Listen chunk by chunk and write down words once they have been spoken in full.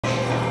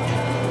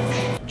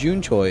June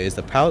Choi is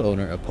the proud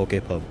owner of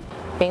Poke Pub.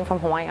 Being from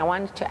Hawaii, I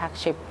wanted to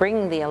actually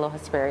bring the aloha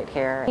spirit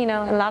here. You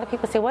know, a lot of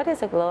people say, what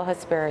is aloha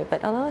spirit?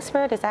 But aloha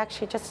spirit is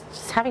actually just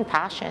having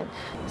passion.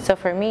 So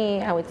for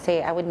me, I would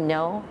say I would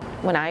know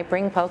when I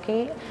bring poke,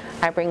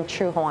 I bring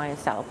true Hawaiian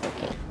style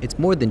poke. It's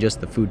more than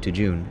just the food to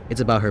June. It's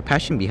about her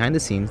passion behind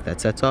the scenes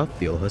that sets off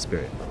the aloha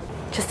spirit.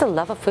 Just a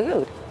love of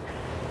food.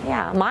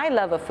 Yeah, my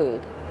love of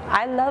food.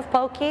 I love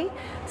poke,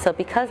 so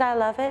because I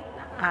love it,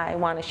 I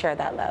want to share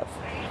that love.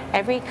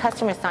 Every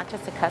customer is not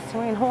just a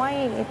customer. In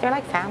Hawaii, they're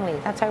like family.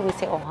 That's why we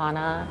say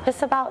ohana.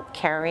 It's about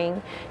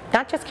caring,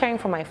 not just caring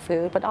for my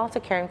food, but also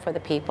caring for the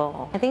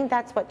people. I think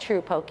that's what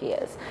true poke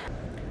is.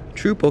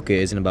 True poke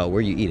isn't about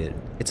where you eat it.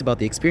 It's about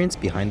the experience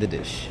behind the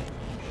dish.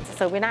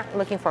 So we're not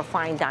looking for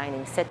fine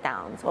dining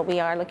sit-downs. What we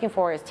are looking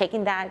for is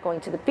taking that,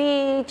 going to the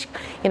beach,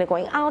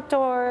 going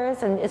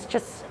outdoors, and it's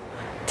just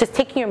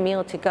taking your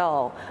meal to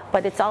go.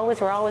 But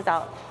we're always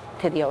out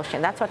to the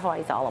ocean. That's what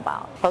Hawaii's all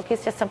about. Poke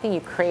is just something you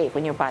crave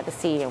when you're by the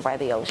sea and by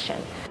the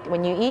ocean.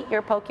 When you eat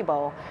your poke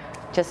bowl,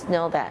 just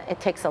know that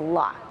it takes a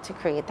lot to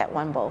create that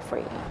one bowl for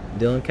you.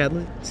 Dillon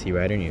Catlett, Sea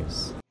Rider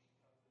News.